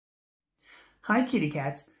Hi kitty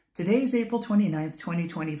cats, today is April 29th,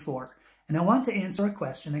 2024, and I want to answer a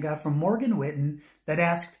question I got from Morgan Witten that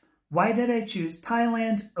asked, why did I choose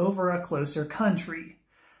Thailand over a closer country?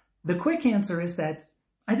 The quick answer is that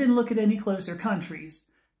I didn't look at any closer countries,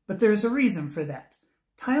 but there's a reason for that.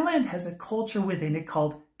 Thailand has a culture within it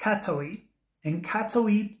called Kathoey, and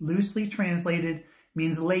Kathoey, loosely translated,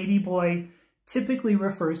 means ladyboy, typically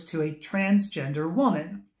refers to a transgender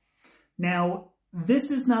woman. Now,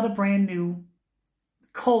 this is not a brand new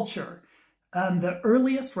culture. The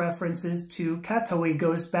earliest references to Kathoey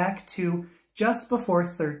goes back to just before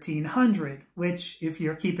 1300, which, if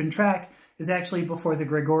you're keeping track, is actually before the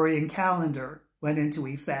Gregorian calendar went into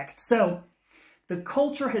effect. So, the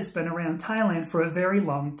culture has been around Thailand for a very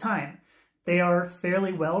long time. They are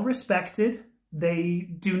fairly well respected. They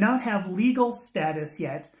do not have legal status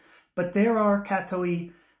yet, but there are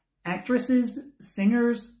Kathoey actresses,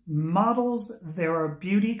 singers, models. There are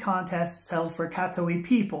beauty contests held for Kathoey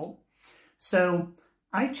people. So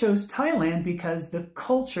I chose Thailand because the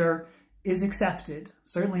culture is accepted,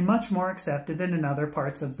 certainly much more accepted than in other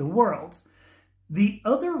parts of the world. The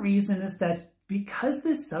other reason is that because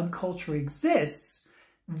this subculture exists,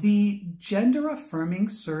 the gender-affirming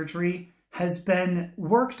surgery has been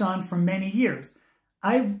worked on for many years.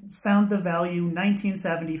 I've found the value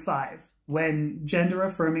 1975, when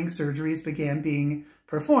gender-affirming surgeries began being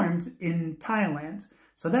performed in Thailand.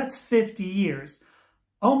 So that's 50 years,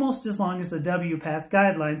 almost as long as the WPATH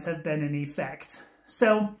guidelines have been in effect.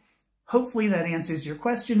 So hopefully that answers your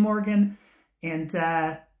question, Morgan. And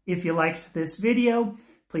if you liked this video,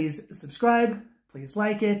 please subscribe, please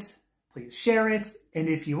like it, please share it. And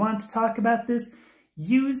if you want to talk about this,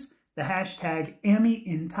 use the hashtag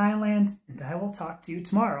AmiInThailand, and I will talk to you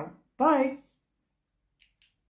tomorrow. Bye!